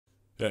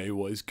Hey,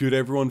 what is good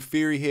everyone,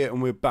 Theory here, and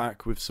we're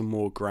back with some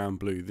more Gran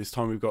Blue. This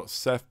time we've got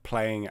Xeph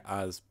playing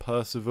as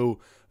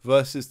Percival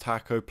versus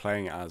Tako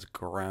playing as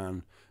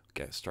Gran.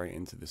 Get straight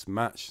into this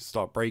match,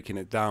 start breaking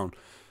it down.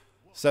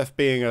 Xeph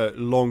being a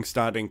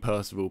long-standing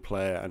Percival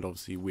player, and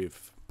obviously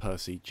with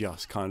Percy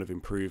just kind of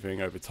improving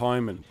over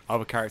time and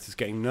other characters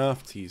getting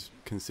nerfed, he's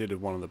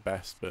considered one of the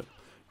best, but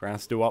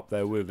Gran's still up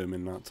there with him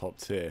in that top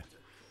tier.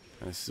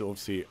 And this is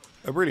obviously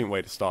a brilliant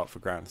way to start for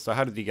Gran. So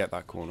how did he get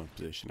that corner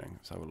positioning?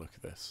 Let's have a look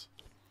at this.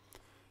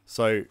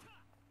 So,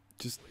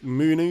 just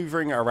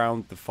manoeuvring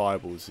around the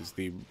fireballs is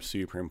the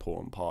super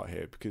important part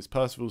here, because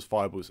Percival's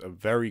fireballs are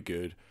very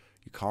good.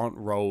 You can't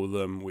roll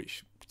them,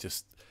 which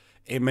just,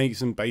 it makes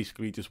them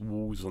basically just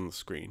walls on the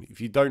screen. If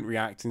you don't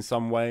react in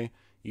some way,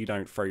 you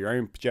don't throw your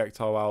own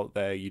projectile out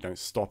there, you don't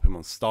stop him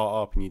on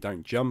startup, and you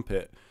don't jump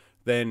it,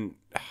 then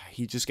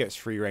he just gets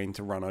free reign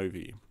to run over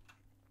you.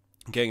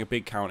 Getting a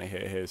big counter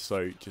hit here,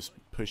 so just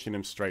pushing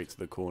him straight to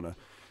the corner.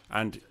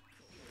 And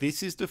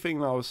this is the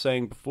thing that I was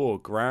saying before.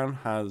 Gran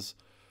has,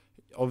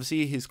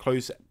 obviously his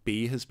close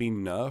B has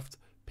been nerfed.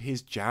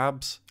 His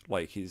jabs,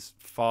 like his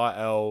far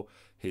L,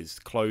 his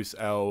close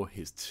L,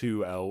 his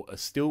 2L are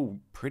still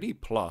pretty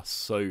plus.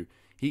 So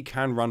he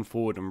can run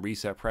forward and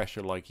reset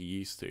pressure like he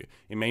used to.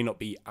 It may not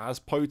be as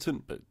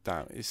potent, but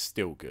damn, it's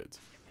still good.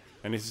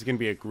 And this is going to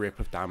be a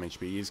grip of damage,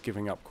 but he is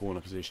giving up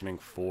corner positioning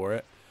for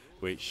it.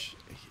 Which,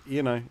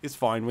 you know, it's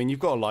fine. When you've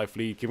got a life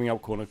lead, giving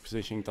up corner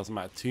positioning doesn't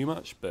matter too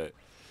much, but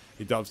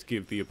it does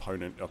give the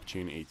opponent the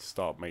opportunity to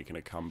start making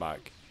a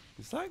comeback.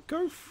 Does that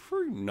go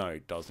through? No,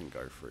 it doesn't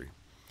go through.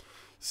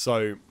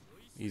 So,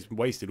 he's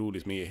wasted all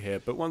his meter here.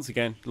 But once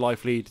again,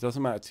 life lead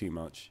doesn't matter too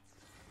much.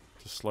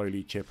 Just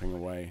slowly chipping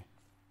away.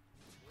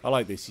 I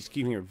like this. He's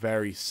keeping it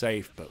very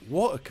safe. But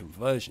what a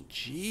conversion.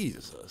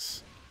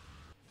 Jesus.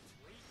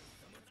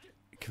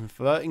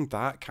 Converting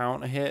that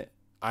counter hit.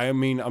 I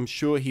mean, I'm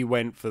sure he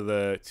went for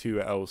the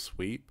 2L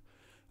sweep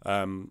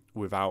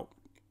without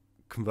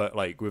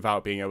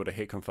being able to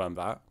hit confirm.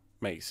 That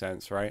makes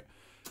sense, right?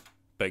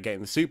 But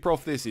getting the super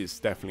off this is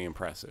definitely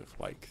impressive.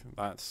 Like,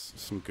 that's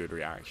some good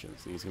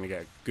reactions. He's going to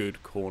get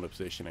good corner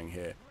positioning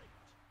here.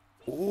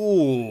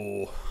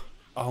 Ooh.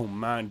 Oh,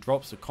 man.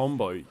 Drops a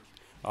combo.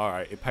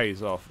 Alright, it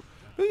pays off.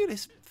 Look at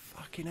this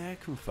fucking air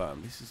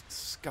confirm. This is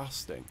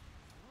disgusting.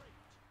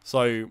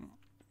 So,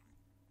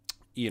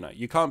 you know,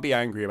 you can't be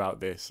angry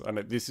about this. And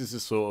this is the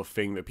sort of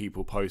thing that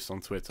people post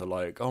on Twitter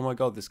like, oh my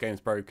god, this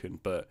game's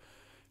broken. But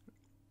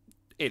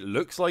it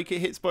looks like it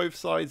hits both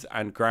sides,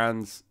 and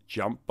Gran's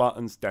jump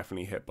buttons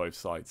definitely hit both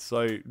sides.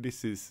 So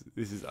this is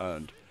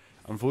earned.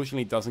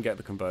 Unfortunately, doesn't get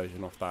the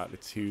conversion off that. The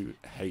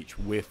 2H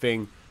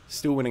whiffing,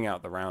 still winning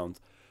out the round.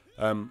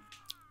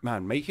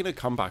 Man, making a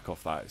comeback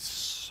off that is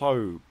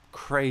so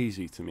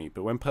crazy to me.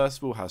 But when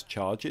Percival has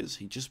charges,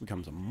 he just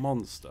becomes a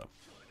monster.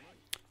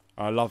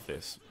 I love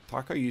this.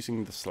 Tako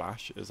using the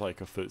slash as like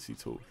a footsie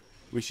tool,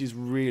 which is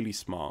really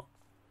smart.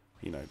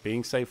 You know,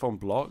 being safe on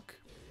block,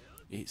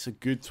 it's a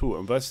good tool.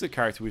 And versus a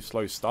character with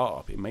slow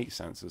startup, it makes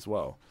sense as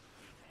well.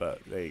 But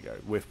there you go.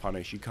 Whiff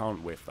punish, you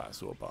can't whiff that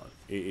sort of button.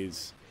 It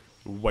is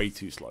way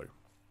too slow.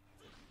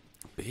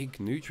 Big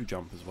neutral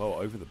jump as well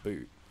over the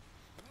boot.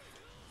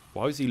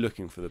 Why is he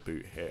looking for the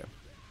boot here?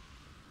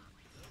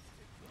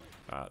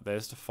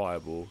 There's the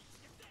fireball.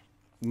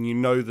 You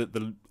know that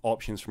the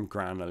options from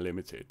Gran are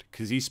limited,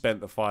 because he spent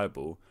the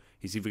fireball.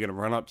 He's either going to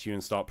run up to you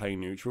and start playing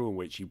neutral, in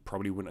which he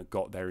probably wouldn't have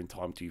got there in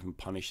time to even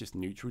punish this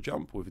neutral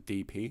jump with a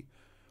DP,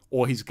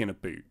 or he's going to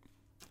boot.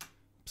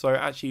 So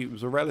actually it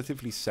was a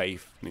relatively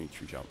safe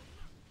neutral jump.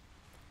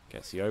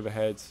 Gets the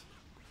overhead,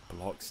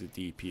 blocks the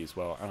DP as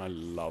well, and I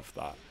love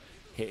that.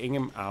 Hitting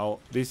him out.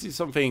 This is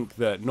something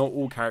that not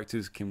all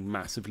characters can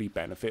massively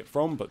benefit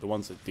from, but the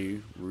ones that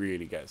do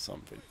really get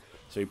something.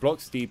 So he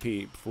blocks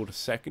DP before the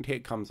second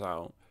hit comes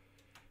out.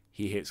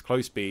 He hits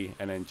close B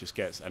and then just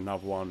gets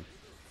another one.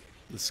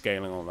 The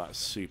scaling on that's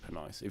super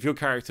nice. If your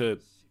character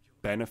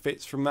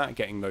benefits from that,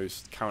 getting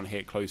those counter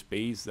hit close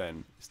Bs,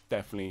 then it's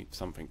definitely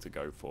something to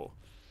go for.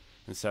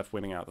 And Xeph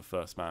winning out the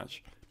first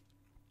match.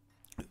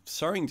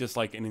 Showing just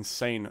like an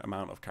insane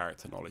amount of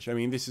character knowledge. I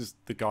mean, this is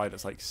the guy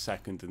that's like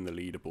second in the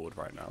leaderboard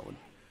right now. And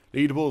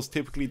leaderboards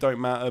typically don't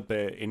matter,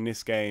 but in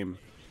this game,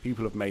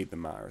 people have made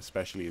them matter,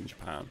 especially in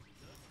Japan.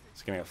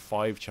 It's going to get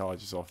 5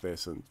 charges off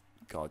this, and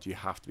god, you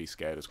have to be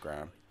scared as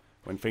Gran.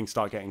 When things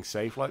start getting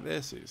safe like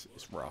this,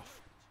 it's rough.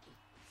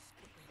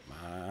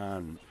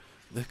 Man,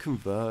 the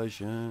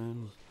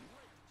conversion.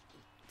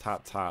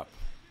 Tap tap.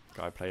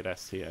 Guy played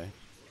STA.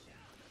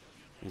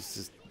 It's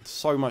just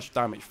so much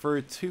damage. For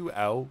a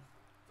 2L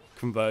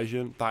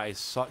conversion, that is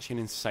such an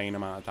insane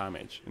amount of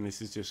damage. And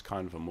this is just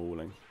kind of a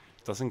mauling.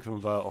 Doesn't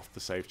convert off the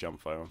safe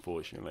jump though,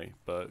 unfortunately.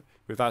 But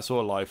with that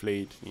sort of life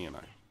lead, you know,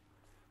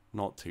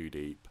 not too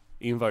deep.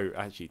 Even though,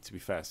 actually, to be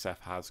fair, Xeph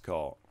has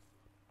got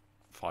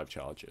 5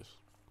 charges.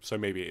 So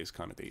maybe it is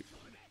kind of deep.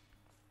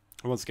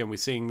 And once again, we're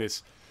seeing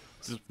this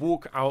just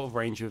walk out of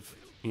range of,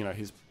 you know,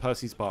 his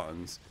Percy's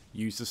buttons.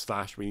 Use the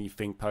slash when you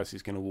think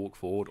Percy's going to walk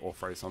forward or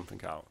throw something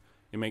out.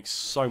 It makes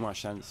so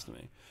much sense to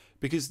me.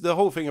 Because the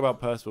whole thing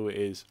about Percival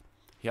is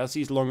He has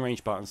these long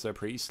range buttons that are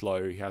pretty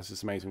slow. He has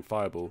this amazing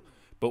fireball,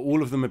 but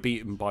all of them are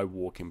beaten by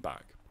walking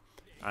back.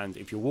 And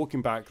if you're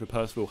walking back, the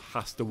Percival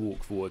has to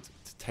walk forward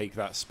to take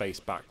that space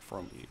back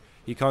from you.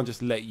 He can't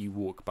just let you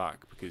walk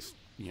back because,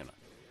 you know,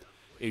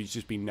 it would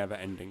just be never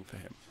ending for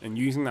him. And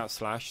using that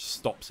slash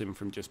stops him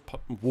from just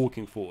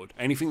walking forward.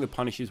 Anything that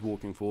punishes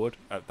walking forward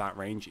at that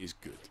range is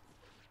good.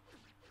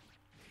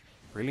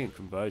 Brilliant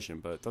conversion,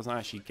 but it doesn't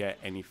actually get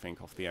anything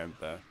off the end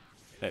there.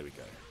 There we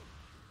go.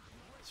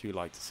 So you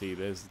like to see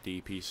there's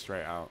the DP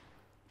straight out.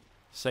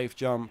 Safe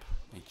jump.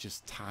 He's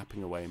just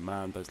tapping away.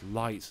 Man, those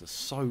lights are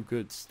so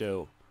good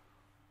still.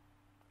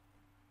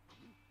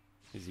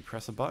 Does he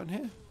press a button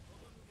here?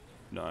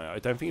 No, I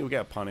don't think he'll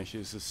get a punish.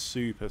 It's a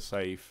super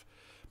safe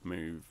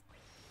move.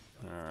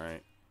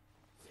 Alright.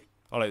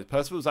 Alright, the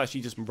Percival's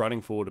actually just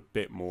running forward a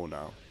bit more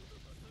now.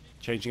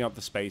 Changing up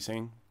the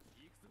spacing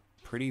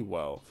pretty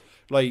well.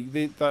 Like,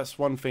 that's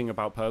one thing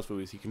about Percival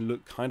is he can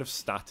look kind of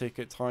static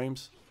at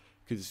times.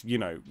 Because, you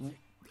know,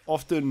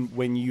 often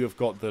when you have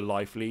got the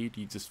life lead,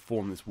 you just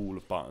form this wall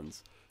of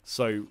buttons.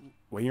 So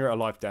when you're at a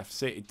life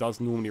deficit, it does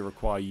normally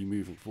require you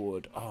moving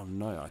forward. Oh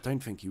no, I don't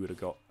think he would have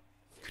got...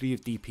 Could he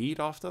have DP'd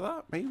after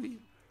that, maybe?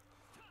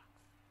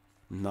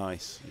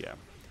 Nice, yeah.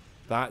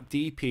 That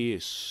DP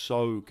is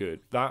so good.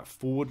 That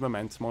forward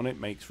momentum on it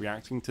makes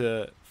reacting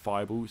to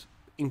fireballs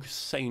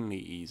insanely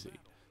easy.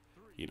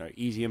 You know,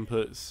 easy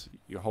inputs,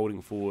 you're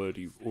holding forward,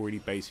 you've already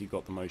basically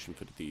got the motion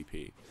for the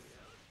DP.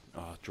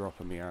 Oh,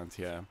 dropping the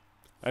anti-air.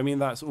 I mean,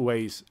 that's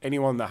always...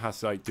 Anyone that has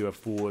to, like, do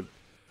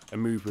a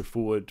move with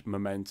forward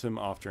momentum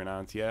after an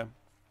anti-air,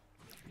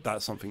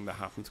 that's something that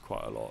happens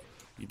quite a lot.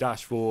 You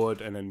dash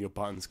forward, and then your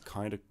buttons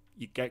kind of...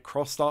 You get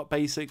crossed up,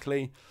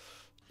 basically.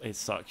 It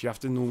sucks. You have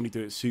to normally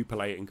do it super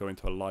late and go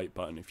into a light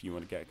button if you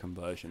want to get a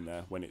conversion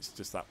there, when it's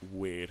just that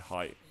weird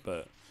height.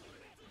 But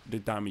the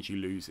damage you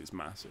lose is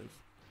massive.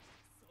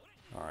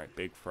 Alright,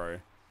 big throw.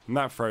 And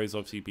that throw is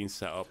obviously being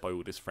set up by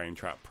all this frame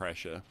trap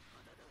pressure,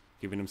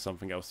 giving him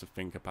something else to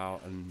think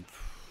about, and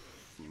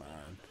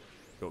man,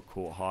 got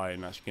caught high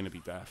and that's going to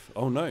be death.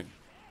 Oh no,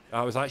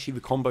 that was actually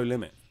the combo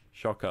limit.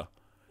 Shocker.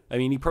 I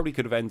mean, he probably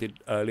could have ended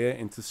earlier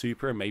into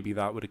super and maybe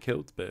that would have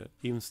killed, but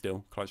even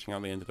still, clutching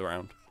out the end of the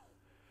round.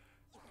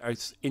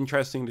 It's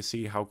interesting to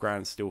see how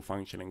Gran's still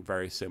functioning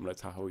very similar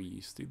to how he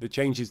used to. The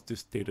changes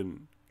just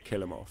didn't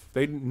kill him off.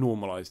 They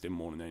normalized him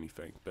more than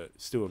anything, but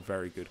still a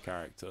very good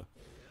character.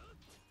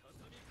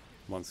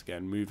 Once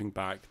again, moving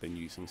back, then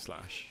using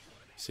slash.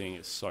 Seeing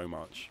it so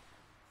much.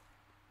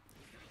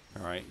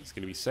 Alright, he's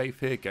going to be safe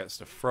here, gets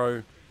the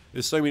throw.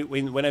 There's so many,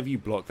 whenever you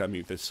block that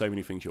move, there's so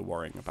many things you're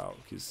worrying about.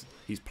 Because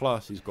he's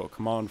plus, he's got a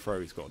command throw,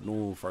 he's got a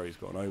normal throw, he's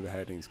got an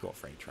overhead, and he's got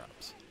frame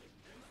traps.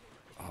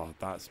 Oh,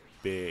 that's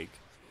big.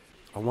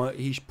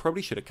 He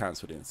probably should have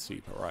cancelled it in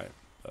super, right?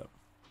 But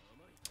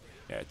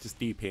yeah, just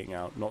DPing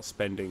out, not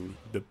spending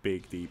the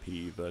big DP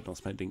either, not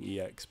spending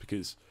EX,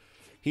 because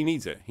he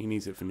needs it. He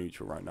needs it for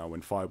neutral right now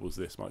when fireball's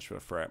this much of a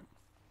threat.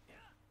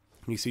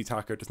 You see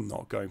Tako just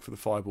not going for the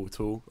fireball at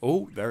all.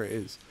 Oh, there it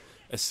is.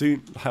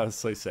 That was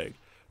so sick.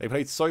 They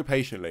played so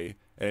patiently,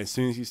 and as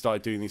soon as he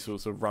started doing these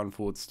sorts of run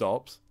forward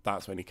stops,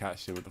 that's when he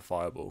catches him with the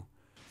fireball.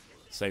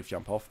 Safe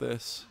jump off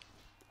this.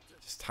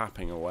 Just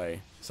tapping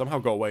away. Somehow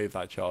got away with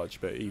that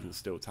charge, but even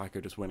still,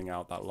 Tako just winning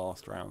out that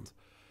last round.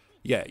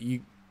 Yeah,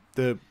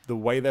 the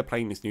way they're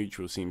playing this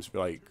neutral seems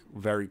like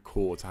very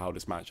core to how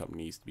this matchup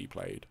needs to be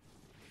played.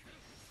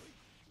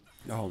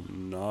 Oh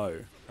no.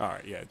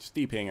 Alright, yeah, just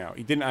DPing out.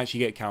 He didn't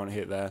actually get a counter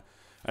hit there.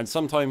 And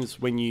sometimes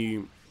when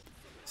you...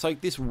 It's like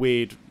this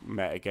weird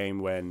meta game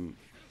when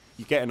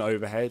you get an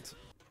overhead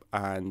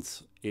and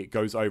it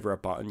goes over a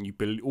button. You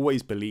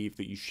always believe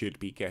that you should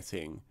be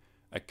getting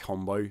a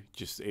combo.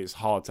 Just it's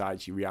hard to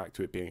actually react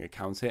to it being a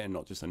counter hit and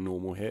not just a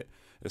normal hit.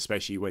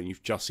 Especially when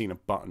you've just seen a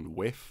button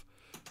whiff.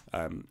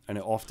 And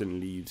it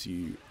often leaves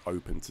you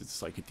open to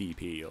just like a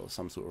DP or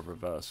some sort of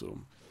reversal.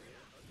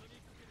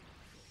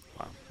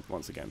 Wow,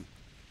 once again,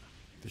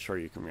 the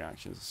Shoryuken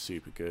reactions are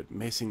super good.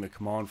 Missing the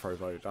command throw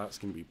though, that's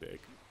going to be big.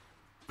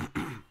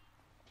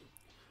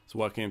 So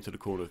working into the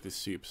corner with this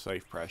super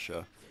safe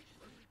pressure.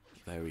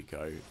 There we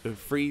go. The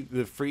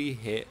free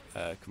hit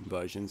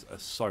conversions are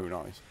so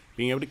nice.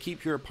 Being able to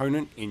keep your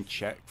opponent in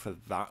check for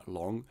that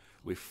long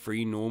with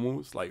free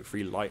normals, like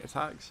free light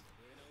attacks,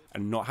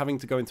 and not having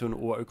to go into an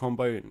auto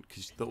combo,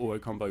 because the auto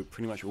combo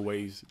pretty much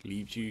always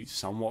leaves you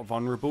somewhat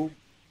vulnerable.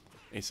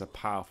 It's a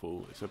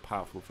powerful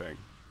thing.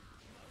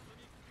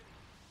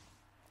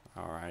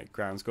 Alright,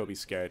 Gran's got to be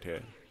scared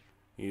here.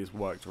 He has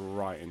worked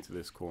right into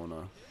this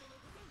corner.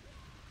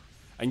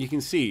 And you can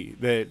see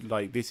that,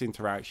 like, this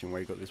interaction where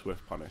he got this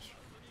whiff punish.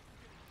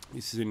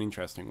 This is an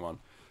interesting one.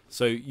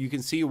 So you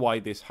can see why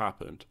this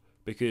happened.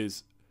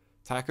 Because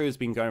Tako has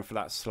been going for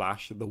that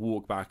slash, the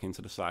walk back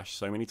into the slash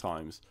so many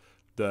times,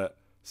 that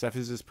Xeph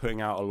is just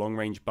putting out a long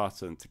range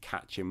button to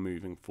catch him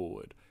moving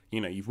forward.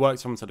 You know, you've worked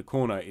someone to the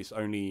corner, it's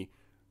only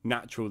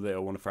natural that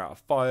they'll want to throw out a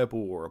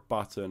fireball or a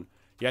button.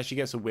 He actually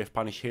gets a whiff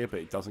punish here, but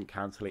it doesn't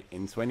cancel it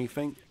into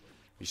anything,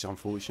 which is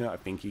unfortunate. I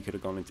think he could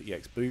have gone into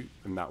EX boot,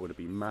 and that would have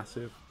been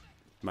massive.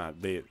 Man,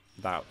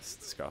 that was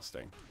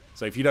disgusting.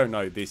 So if you don't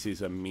know, this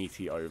is a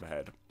meaty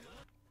overhead.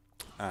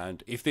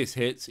 And if this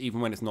hits, even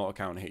when it's not a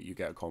counter hit, you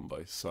get a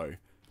combo. So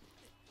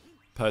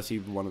Percy,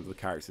 one of the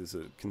characters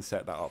that can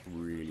set that up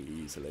really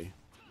easily.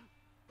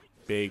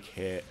 Big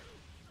hit,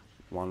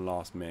 one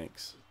last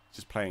mix.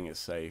 Just playing it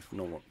safe,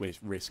 not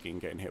risking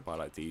getting hit by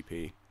like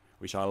DP,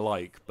 which I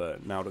like,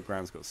 but now that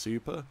Gran's got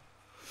super,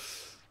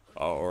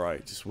 oh,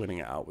 alright, just winning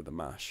it out with the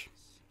mash.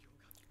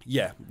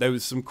 Yeah, there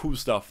was some cool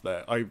stuff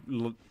there.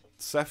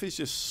 Xeph is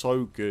just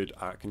so good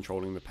at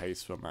controlling the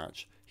pace of a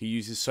match. He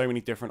uses so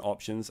many different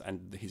options,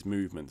 and his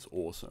movement's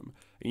awesome.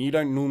 And you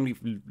don't normally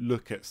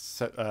look at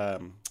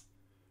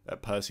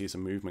Percy as a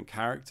movement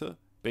character,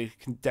 but it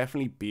can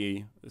definitely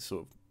be a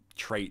sort of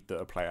trait that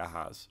a player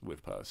has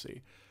with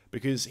Percy,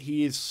 because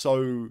he is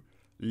so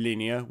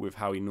linear with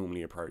how he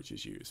normally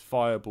approaches you. It's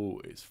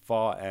Fireball, it's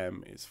Far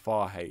M, it's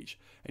Far H,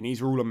 and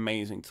these are all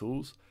amazing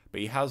tools, but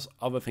he has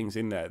other things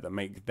in there that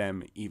make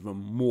them even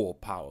more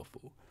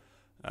powerful.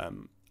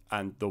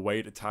 And the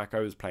way that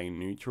Tako is playing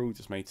neutral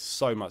just made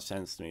so much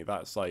sense to me.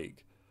 That's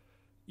like,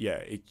 yeah,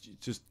 it's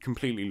just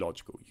completely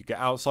logical. You get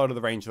outside of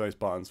the range of those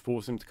buttons,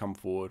 force him to come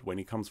forward. When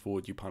he comes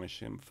forward, you punish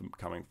him for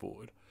coming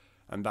forward.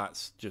 And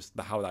that's just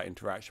how that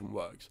interaction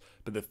works.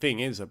 But the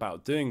thing is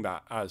about doing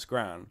that as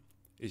Gran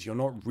is you're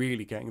not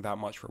really getting that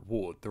much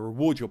reward. The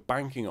reward you're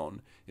banking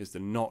on is the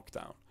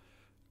knockdown.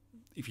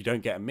 If you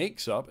don't get a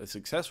mix-up, a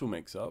successful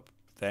mix-up,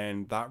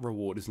 then that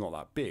reward is not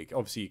that big.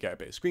 Obviously, you get a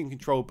bit of screen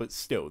control, but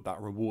still, that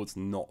reward's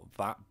not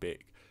that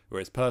big.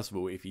 Whereas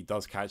Percival, if he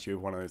does catch you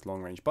with one of those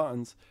long-range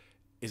buttons,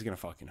 is going to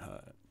fucking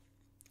hurt.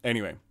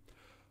 Anyway,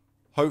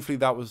 hopefully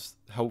that was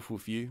helpful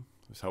for you.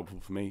 It was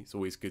helpful for me. It's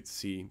always good to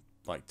see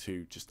like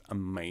two just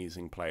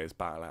amazing players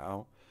battle it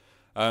out.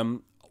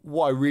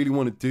 What I really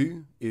want to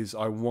do is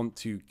I want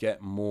to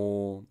get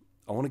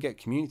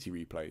community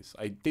replays.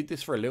 I did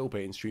this for a little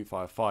bit in Street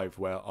Fighter 5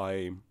 where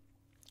I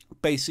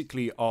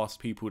basically asked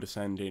people to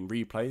send in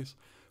replays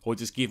or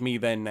just give me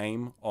their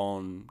name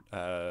on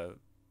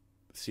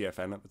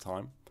CFN at the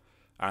time,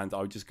 and I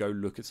would just go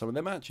look at some of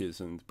their matches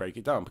and break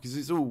it down, because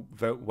it's all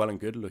very well and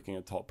good looking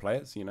at top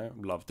players, you know,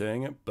 love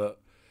doing it, but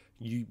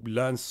you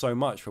learn so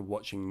much from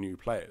watching new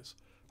players,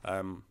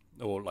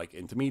 or like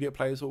intermediate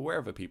players or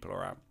wherever people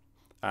are at.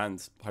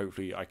 And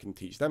hopefully I can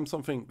teach them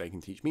something, they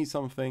can teach me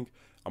something.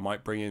 I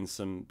might bring in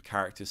some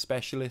character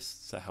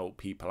specialists to help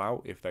people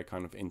out if they're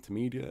kind of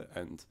intermediate,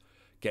 and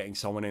getting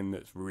someone in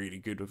that's really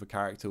good with a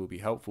character will be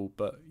helpful.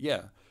 But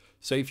yeah,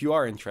 so if you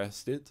are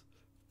interested,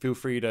 feel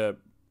free to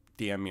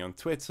DM me on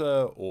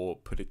Twitter or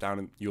put it down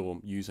in your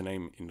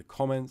username in the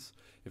comments.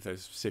 If there's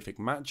a specific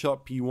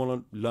matchup you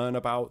want to learn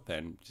about,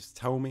 then just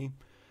tell me.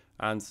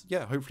 And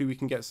yeah, hopefully we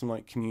can get some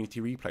like community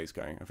replays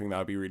going. I think that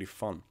would be really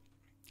fun.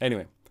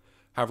 Anyway,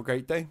 have a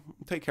great day.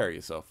 Take care of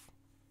yourself.